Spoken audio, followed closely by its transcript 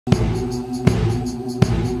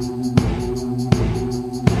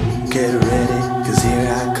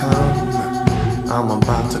I'm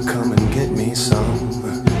about to come and get me some,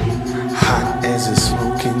 hot as a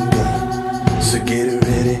smoking gun. So get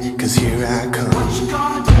ready, cause here I come. What you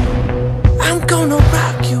gonna do? I'm gonna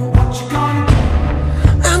rock you. What you gonna do?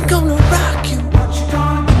 I'm gonna rock you. What you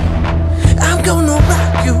gonna do? I'm gonna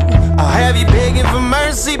rock you. I'll have you begging for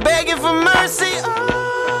mercy, begging for mercy.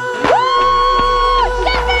 Oh.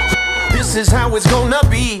 This is how it's gonna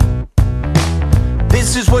be.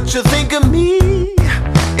 This is what you think of me.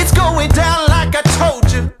 It's going down like I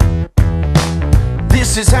told you.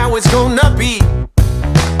 This is how it's gonna be.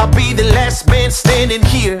 I'll be the last man standing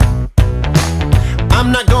here.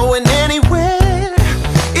 I'm not going anywhere.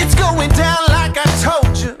 It's going down like I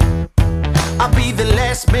told you. I'll be the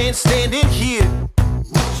last man standing here.